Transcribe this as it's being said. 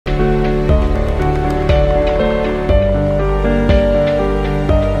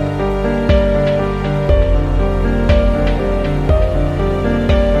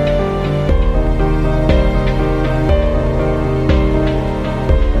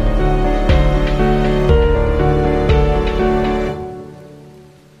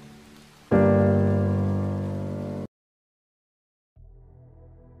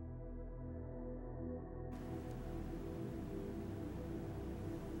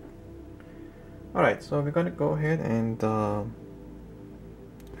Alright, so we're gonna go ahead and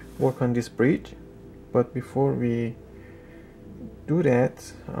work on this bridge, but before we do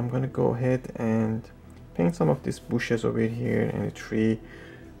that, I'm gonna go ahead and paint some of these bushes over here and the tree.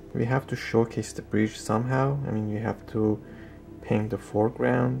 We have to showcase the bridge somehow. I mean, you have to paint the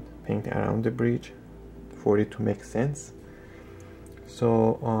foreground, paint around the bridge for it to make sense.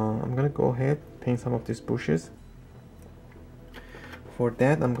 So I'm gonna go ahead, paint some of these bushes. For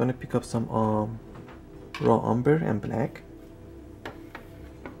that, I'm gonna pick up some raw umber and black.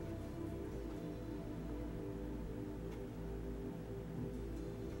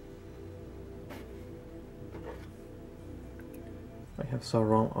 I have some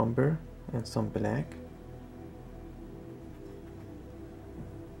raw umber and some black.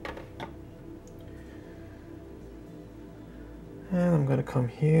 And I'm gonna come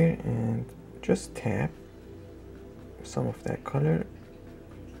here and just tap some of that color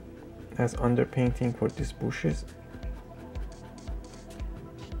as underpainting for these bushes.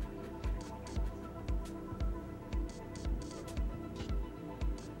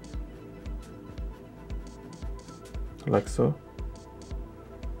 Like so.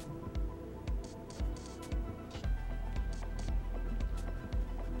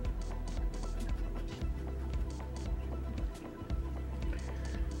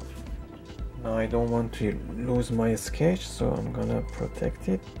 Now I don't want to lose my sketch, so I'm gonna protect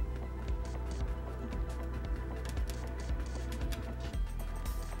it.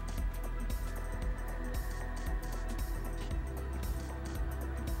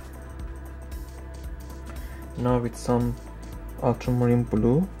 Now with some ultramarine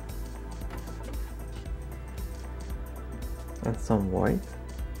blue and some white,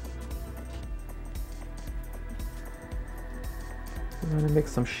 I'm gonna make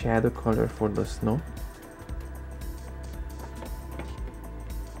some shadow color for the snow.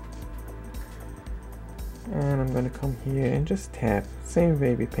 And I'm gonna come here and just tap, same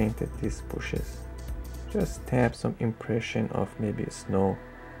way we painted these bushes. Just tap some impression of maybe snow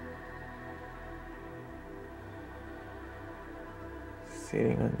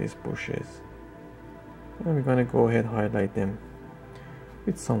sitting on these bushes. And we're gonna go ahead and highlight them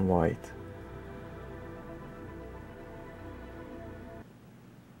with some white.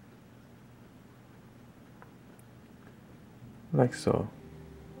 Like so.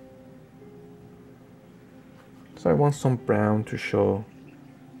 So I want some brown to show.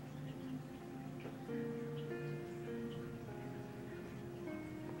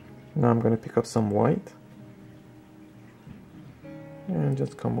 Now I'm gonna pick up some white and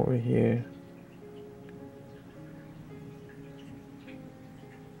just come over here.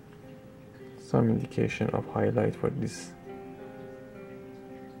 Some indication of highlight for these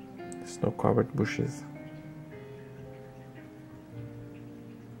snow-covered bushes.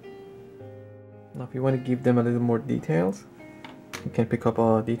 Now if you want to give them a little more details, you can pick up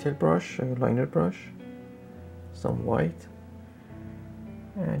a detail brush, a liner brush, some white,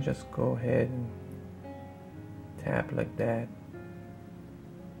 and just go ahead and tap like that.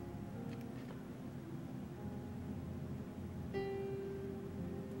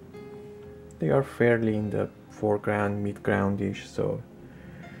 They are fairly in the foreground, mid-groundish, so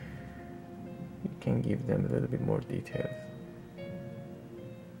you can give them a little bit more details.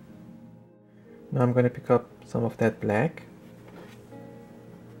 Now I'm going to pick up some of that black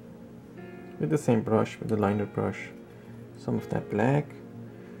with the same brush, with the liner brush. Some of that black,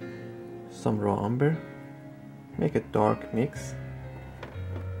 some raw umber, make a dark mix.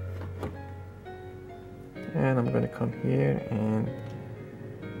 And I'm going to come here and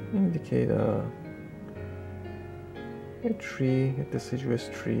indicate a tree, a deciduous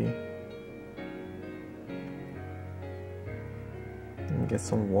tree. And get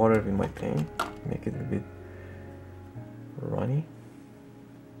some water in my paint, make it a bit runny.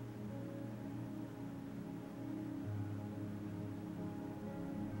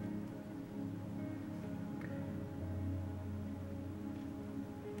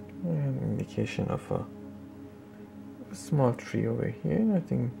 And indication of a small tree over here,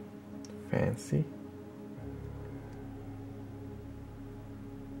 nothing fancy.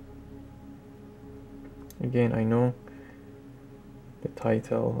 Again, I know the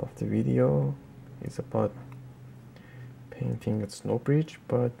title of the video is about painting a snow bridge,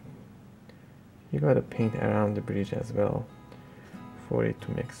 but you gotta paint around the bridge as well for it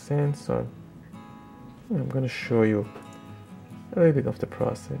to make sense. So I'm gonna show you a little bit of the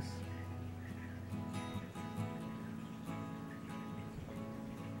process.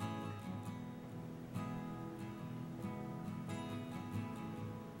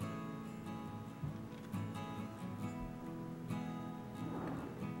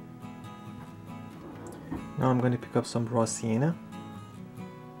 Now I'm going to pick up some raw sienna.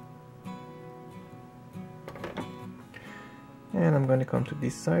 And I'm going to come to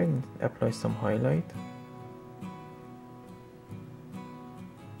this side and apply some highlight.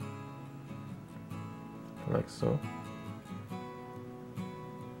 Like so.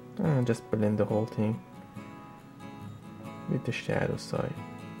 And just blend the whole thing with the shadow side.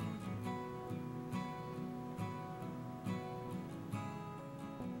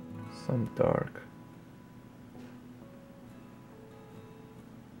 Some dark.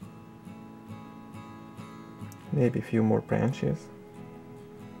 Maybe a few more branches.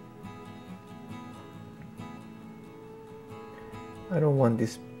 I don't want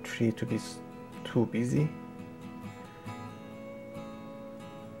this tree to be too busy.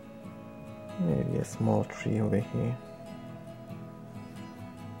 Maybe a small tree over here.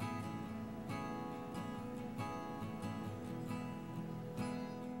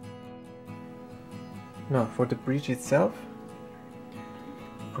 Now for the bridge itself,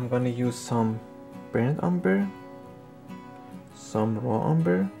 I'm gonna use some burnt umber, some raw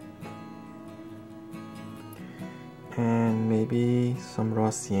umber, and maybe some raw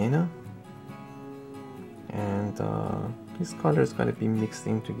sienna. And these colors gotta be mixed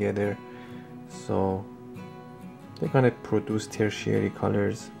in together, so they're gonna produce tertiary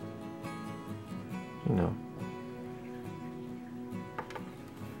colors, you know.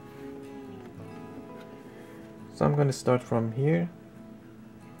 So I'm gonna start from here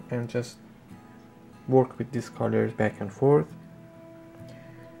and just work with these colors back and forth.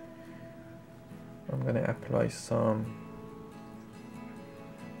 I'm gonna apply some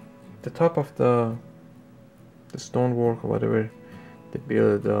the top of the stonework or whatever the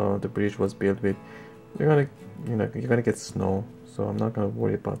bridge was built with. You're gonna get snow, so I'm not gonna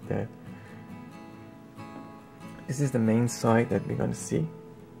worry about that. This is the main side that we're gonna see.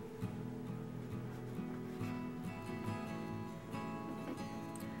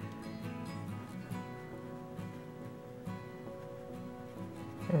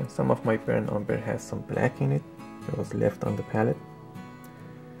 And some of my burnt umber has some black in it that was left on the palette.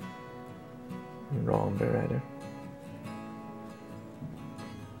 Raw umber rather.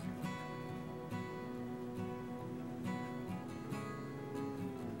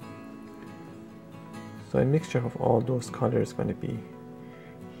 So a mixture of all those colors is going to be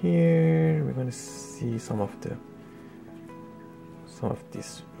here. We're going to see some of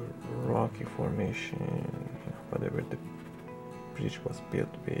this rocky formation, whatever the bridge was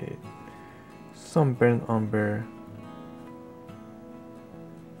built with. Some burnt umber.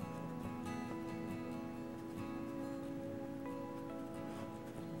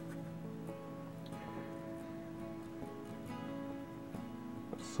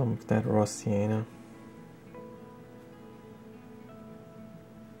 Some of that raw sienna.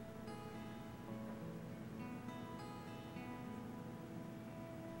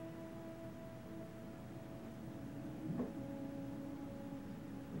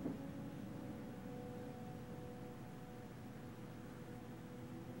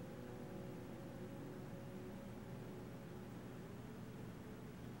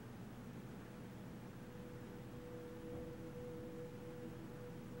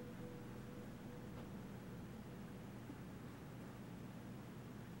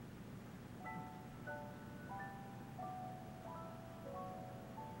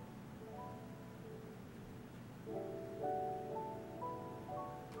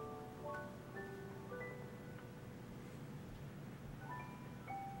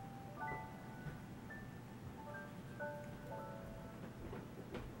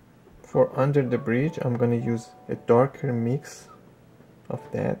 For under the bridge, I'm going to use a darker mix of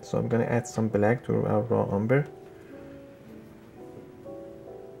that. So I'm going to add some black to our raw umber.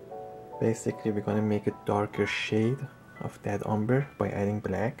 Basically, we're going to make a darker shade of that umber by adding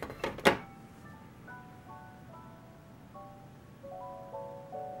black.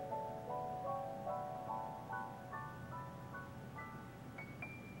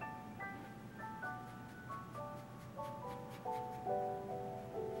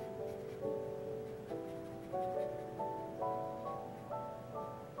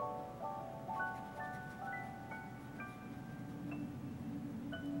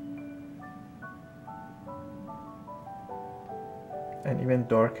 And even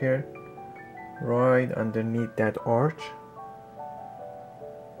darker right underneath that arch.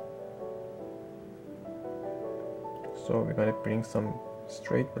 So we're gonna bring some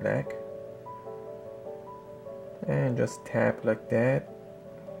straight black and just tap like that,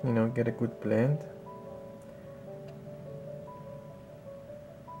 get a good blend.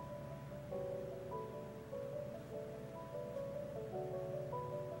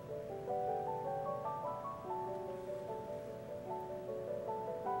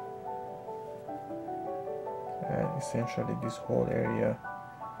 essentially this whole area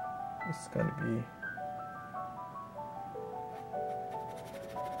is gonna be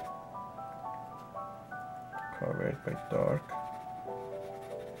covered by dark.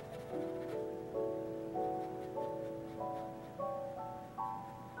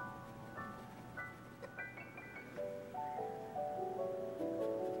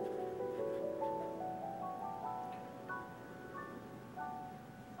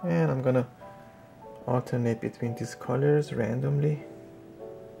 And I'm gonna alternate between these colors randomly.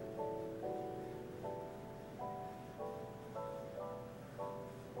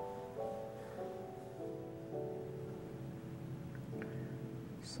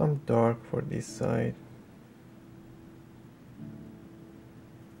 Some dark for this side.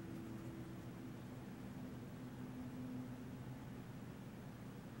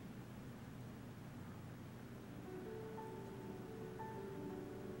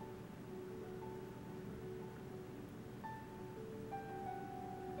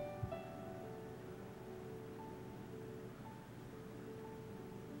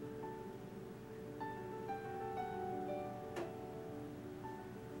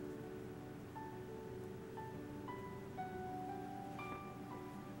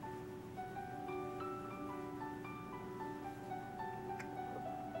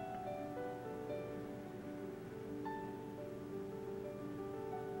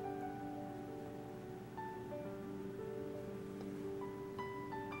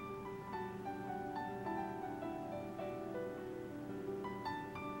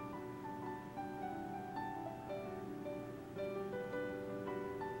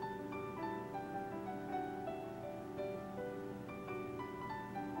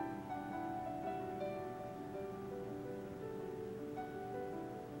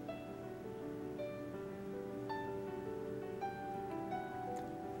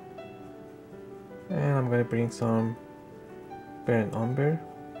 And I'm going to bring some burnt umber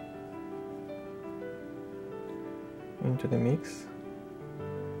into the mix.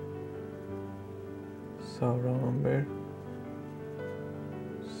 Some raw umber,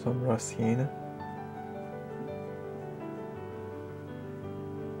 some raw sienna,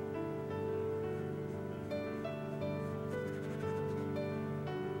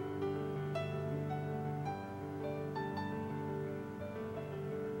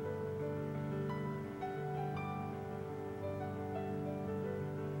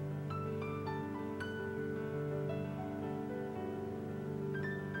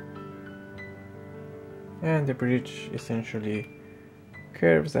 and the bridge essentially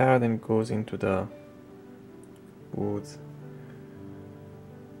curves out and goes into the woods,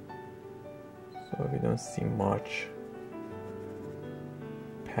 so we don't see much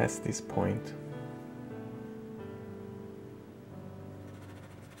past this point.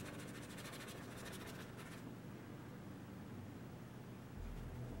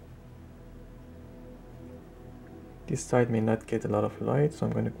 This side may not get a lot of light, so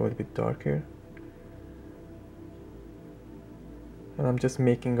I'm going to go a bit darker. And I'm just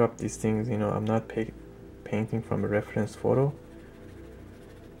making up these things, you know, I'm not painting from a reference photo.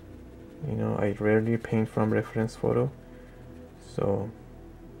 You know, I rarely paint from reference photo, so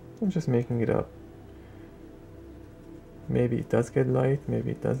I'm just making it up. Maybe it does get light,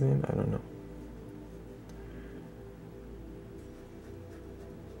 maybe it doesn't, I don't know.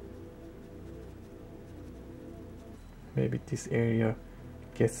 Maybe this area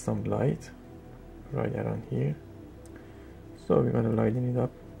gets some light right around here. So we're going to lighten it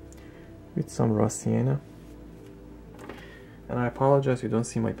up with some raw sienna. And I apologize, you don't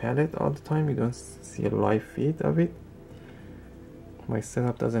see my palette all the time, you don't see a live feed of it. My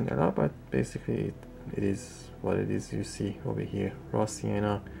setup doesn't allow, but basically it is what it is. You see over here, raw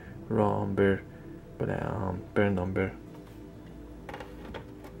sienna, raw umber, burnt umber.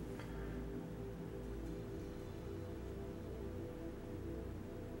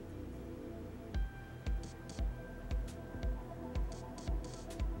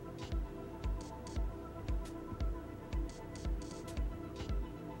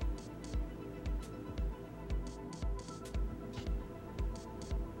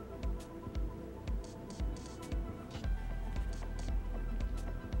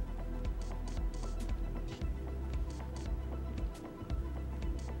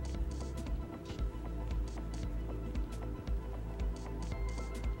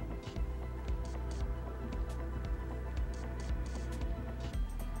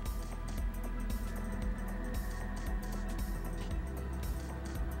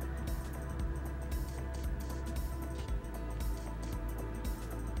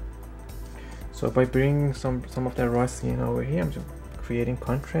 So by bringing some of that raw sienna over here, I'm just creating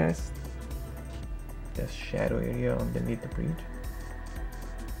contrast. the shadow area underneath the bridge.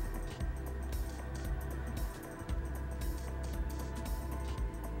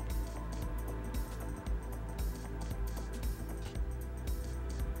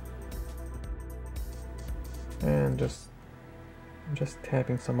 And just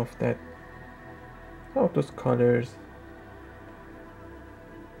tapping some of those colors.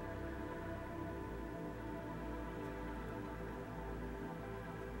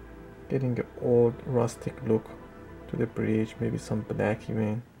 Getting the old rustic look to the bridge, maybe some black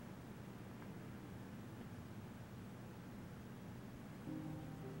even.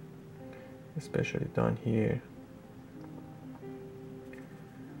 Especially down here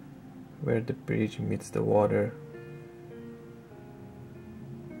where the bridge meets the water.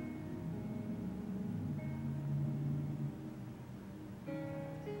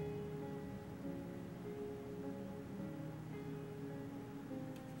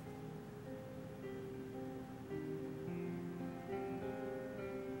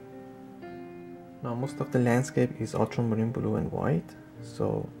 Now most of the landscape is ultramarine blue and white,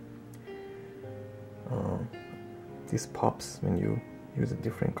 so this pops when you use a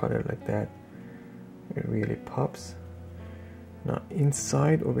different color like that. It really pops. Now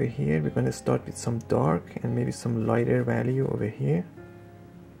inside over here, we're going to start with some dark and maybe some lighter value over here.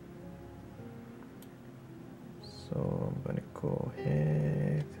 So I'm going to go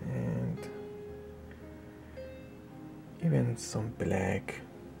ahead and even some black.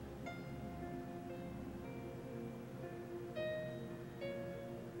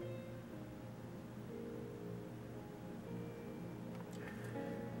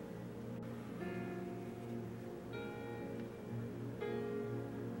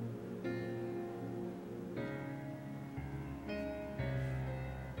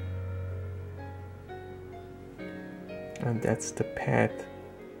 And that's the path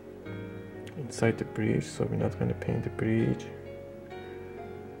inside the bridge, so we're not going to paint the bridge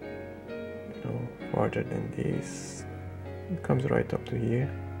farther than this. It comes right up to here.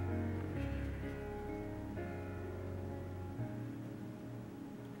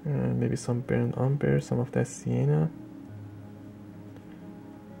 And maybe some burnt umber, some of that sienna,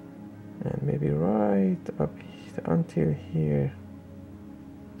 and maybe right up until here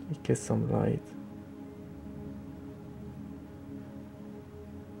it gets some light.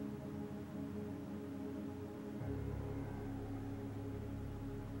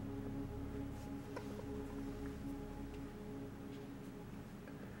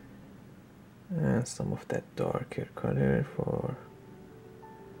 And some of that darker color for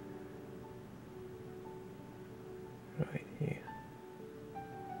right here.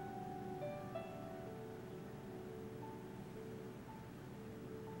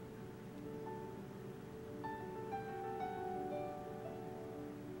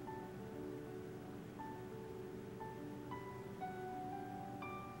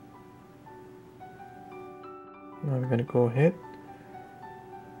 Now we're going to go ahead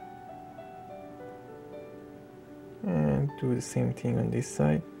and do the same thing on this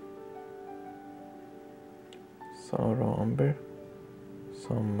side. Some raw umber,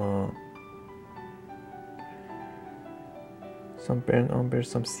 some burnt umber,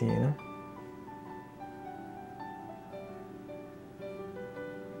 some sienna.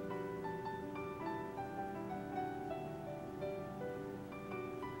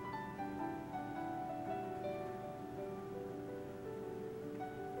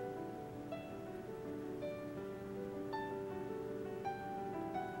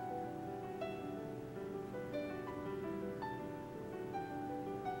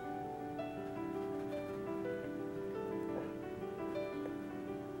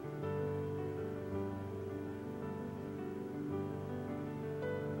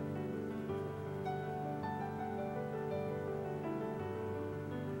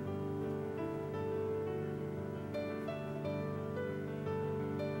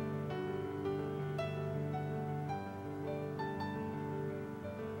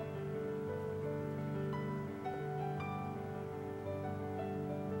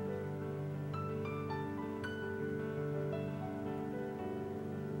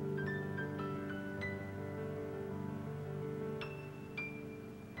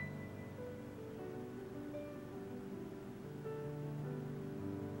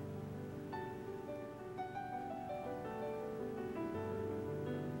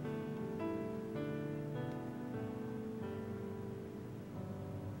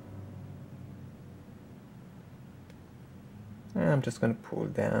 And I'm just going to pull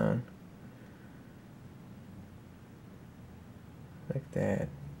down like that.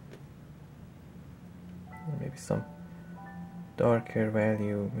 Maybe some darker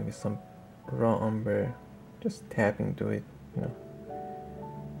value, maybe some raw umber, just tap into it, you know,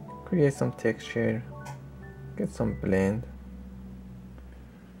 create some texture, get some blend.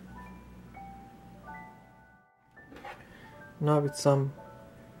 Now with some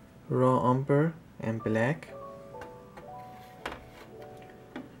raw umber and black,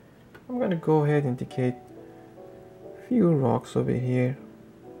 I'm gonna go ahead and indicate a few rocks over here.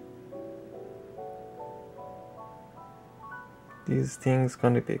 These things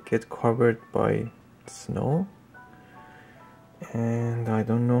gonna get covered by snow, and I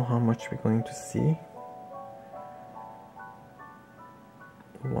don't know how much we're going to see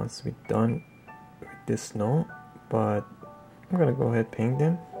once we're done with the snow, but I'm gonna go ahead and paint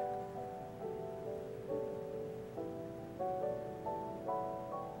them.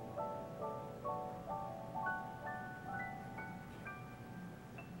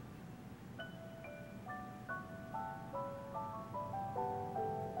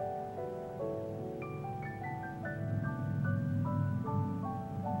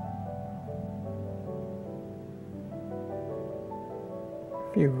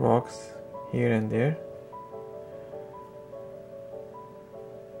 Few rocks here and there.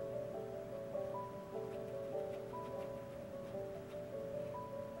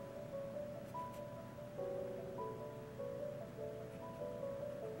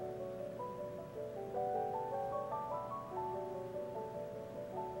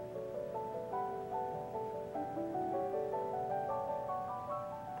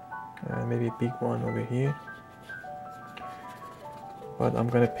 And maybe a big one over here, but I'm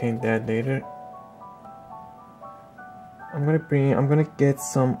gonna paint that later. I'm gonna get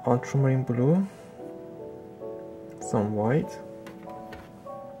some ultramarine blue, some white,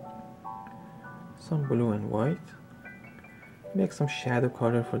 some blue and white, make some shadow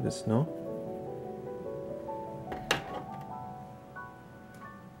color for the snow.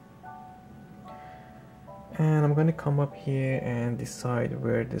 And I'm gonna come up here and decide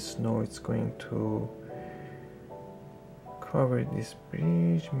where the snow is going to cover this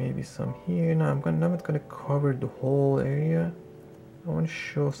bridge, maybe some here. No, I'm not gonna cover the whole area. I want to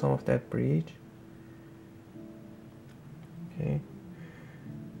show some of that bridge. Okay,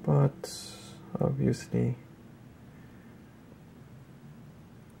 but obviously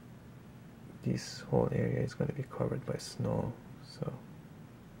this whole area is going to be covered by snow, so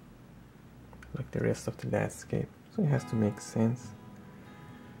like the rest of the landscape, so it has to make sense.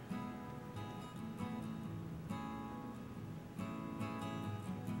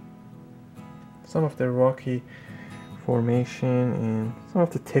 Some of the rocky formation and some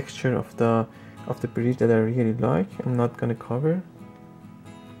of the texture of the bridge that I really like, I'm not gonna cover.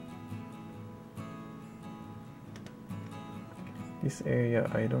 This area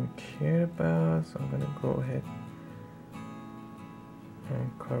I don't care about, so I'm gonna go ahead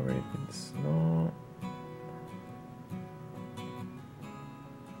and cover it with snow.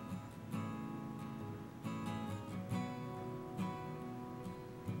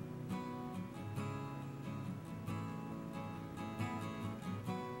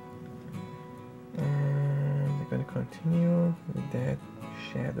 Continue with that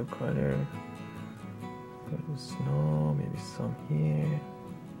shadow color for the snow, maybe some here,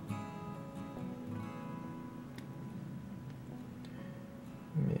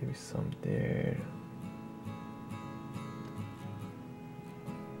 maybe some there.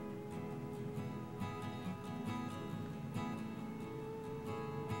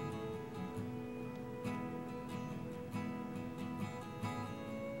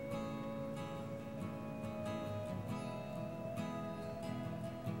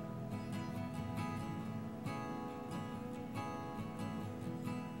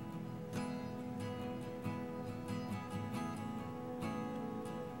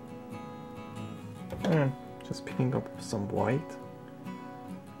 And just picking up some white,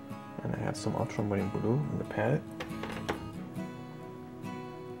 and I have some ultramarine blue in the palette,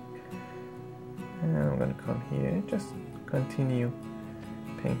 and I'm gonna come here and just continue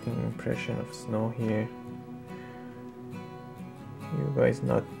painting an impression of snow here. You guys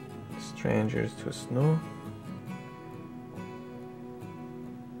not strangers to snow.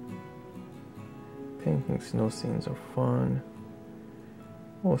 Painting snow scenes are fun.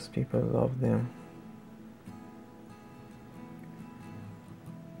 Most people love them.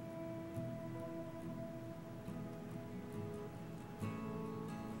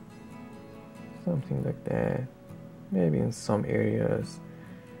 Something like that. Maybe in some areas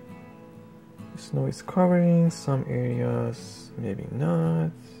the snow is covering, some areas maybe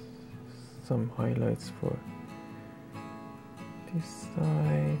not. Some highlights for this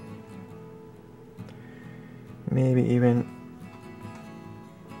side. Maybe even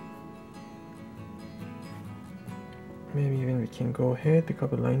maybe even we can go ahead, pick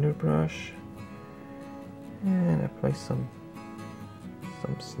up a liner brush and apply some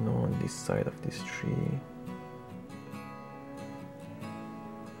snow on this side of this tree.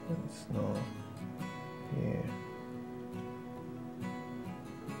 And snow here.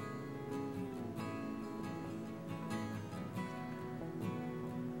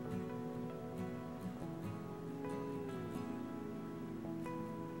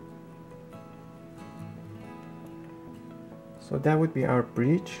 So that would be our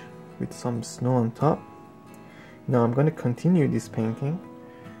bridge with some snow on top. Now I'm going to continue this painting,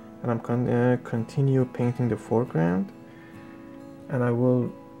 and I'm going to continue painting the foreground, and I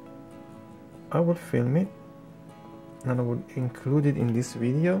will film it and I will include it in this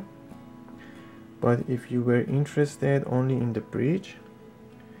video. But if you were interested only in the bridge,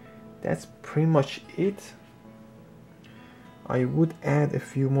 that's pretty much it. I would add a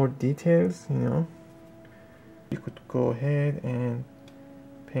few more details, you know. You could go ahead and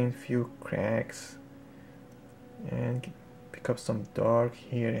paint a few cracks and pick up some dark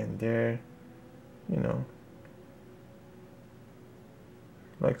here and there, you know,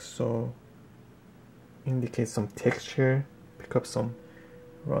 like so. Indicate some texture, pick up some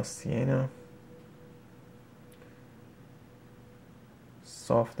raw sienna,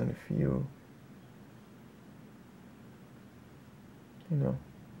 soften a few, you know,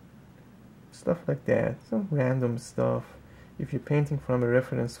 stuff like that, some random stuff. If you're painting from a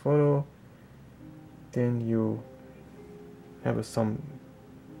reference photo, then you have some,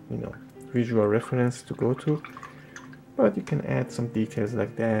 you know, visual reference to go to, but you can add some details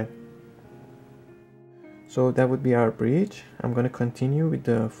like that. So that would be our bridge. I'm going to continue with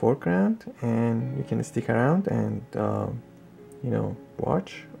the foreground, and you can stick around and you know,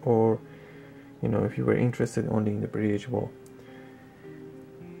 watch, or you know, if you were interested only in the bridge, well,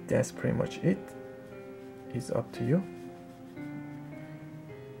 that's pretty much it. It's up to you.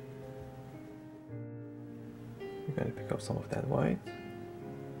 We're going to pick up some of that white.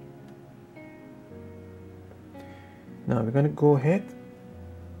 Now we're going to go ahead,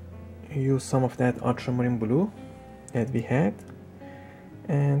 use some of that ultramarine blue that we had,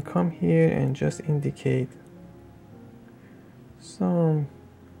 and come here and just indicate some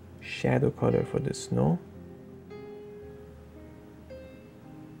shadow color for the snow.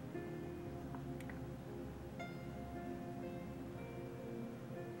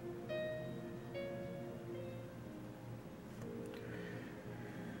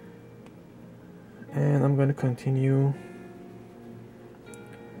 And I'm going to continue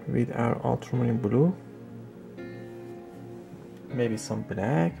with our ultramarine blue, maybe some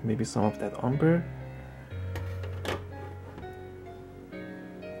black, maybe some of that umber,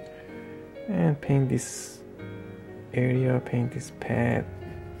 and paint this area, paint this pad.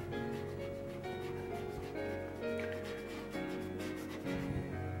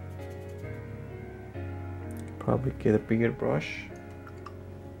 Probably get a bigger brush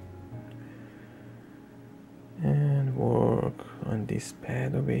and work on this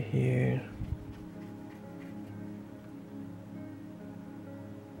pad over here.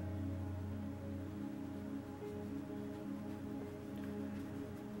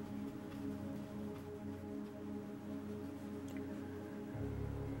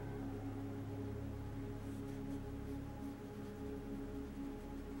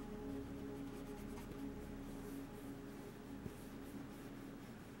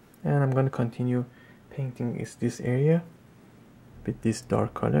 And I'm going to continue painting this area with this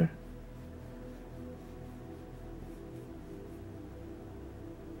dark color.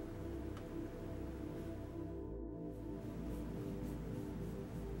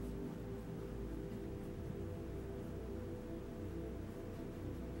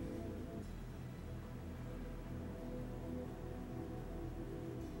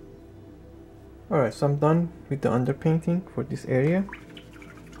 Alright, so I'm done with the underpainting for this area.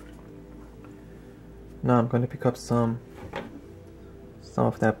 Now I'm going to pick up some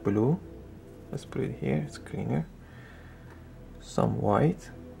of that blue. Let's put it here, it's cleaner. Some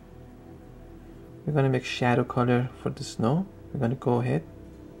white. We're going to make shadow color for the snow. We're going to go ahead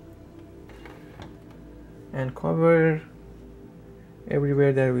and cover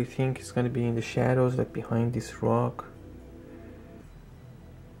everywhere that we think is going to be in the shadows, like behind this rock.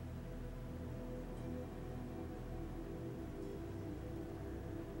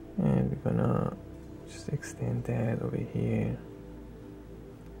 And we're gonna just extend that over here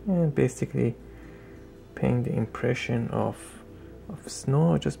and basically paint the impression of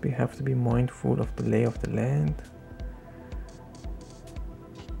snow. Just we have to be mindful of the lay of the land.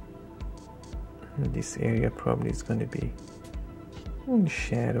 And this area probably is going to be in the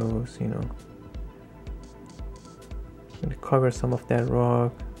shadows, you know. gonna cover some of that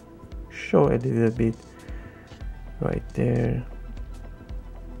rock, show a little bit right there.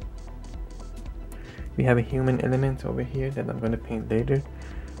 We have a human element over here that I'm gonna paint later.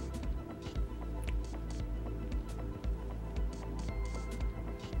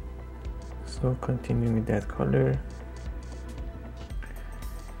 So continuing with that color,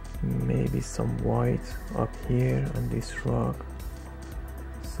 maybe some white up here on this rock,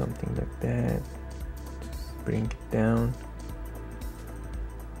 something like that. Just bring it down.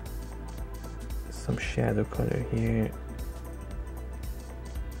 Some shadow color here.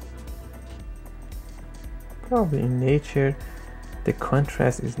 Probably in nature the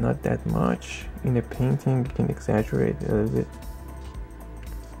contrast is not that much. In a painting you can exaggerate a little bit.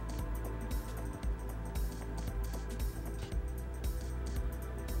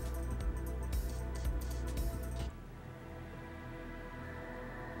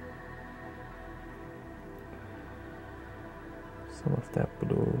 Some of that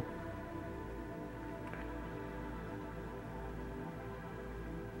blue.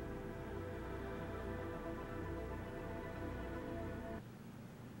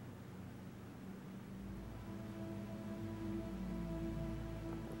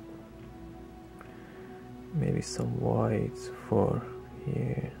 Maybe some white for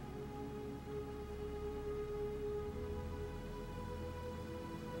here.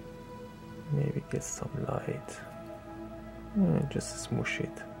 Maybe get some light. And just smoosh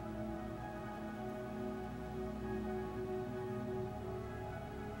it.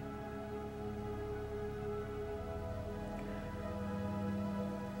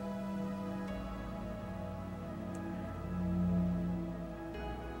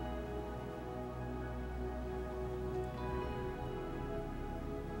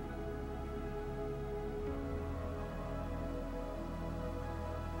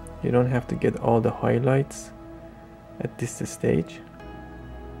 You don't have to get all the highlights at this stage.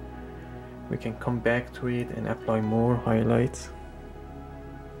 We can come back to it and apply more highlights.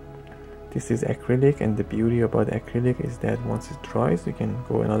 This is acrylic, and the beauty about acrylic is that once it dries you can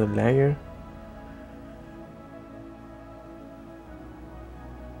go another layer.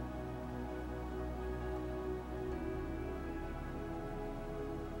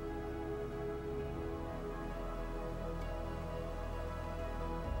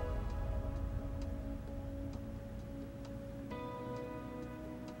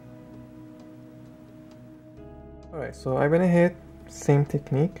 Alright, so I went ahead, same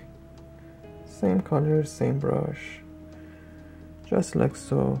technique, same color, same brush, just like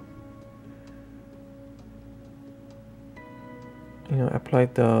so. You know,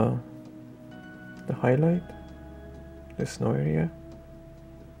 applied the highlight, the snow area,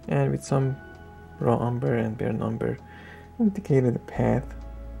 and with some raw umber and burnt umber, indicated the path.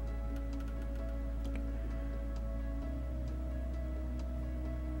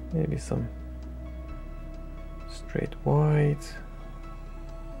 Maybe some straight white,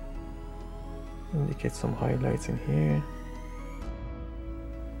 indicate some highlights in here.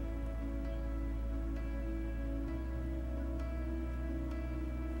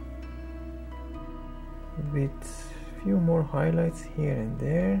 With few more highlights here and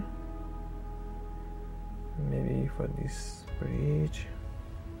there, maybe for this bridge.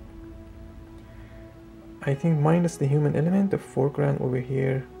 I think minus the human element, the foreground over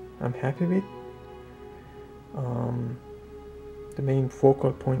here I'm happy with. The main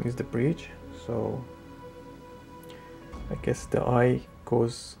focal point is the bridge, so I guess the eye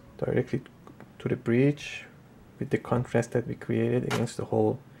goes directly to the bridge with the contrast that we created against the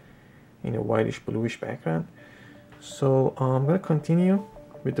whole in a whitish bluish background. So I'm gonna continue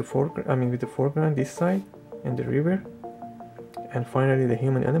with the foreground this side and the river, and finally the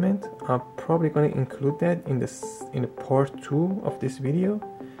human element. I'm probably gonna include that in part 2 of this video.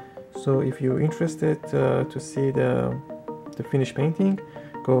 So if you're interested to see the finished painting,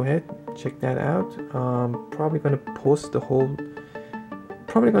 go ahead, check that out. Probably gonna post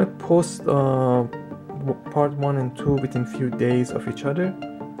part 1 and 2 within few days of each other.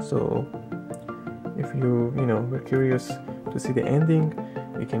 So if you were curious to see the ending,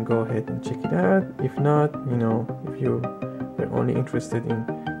 you can go ahead and check it out. If not, if you were only interested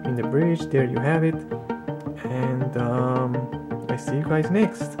in the bridge, there you have it. And I see you guys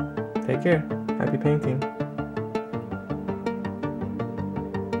next. Take care. Happy painting.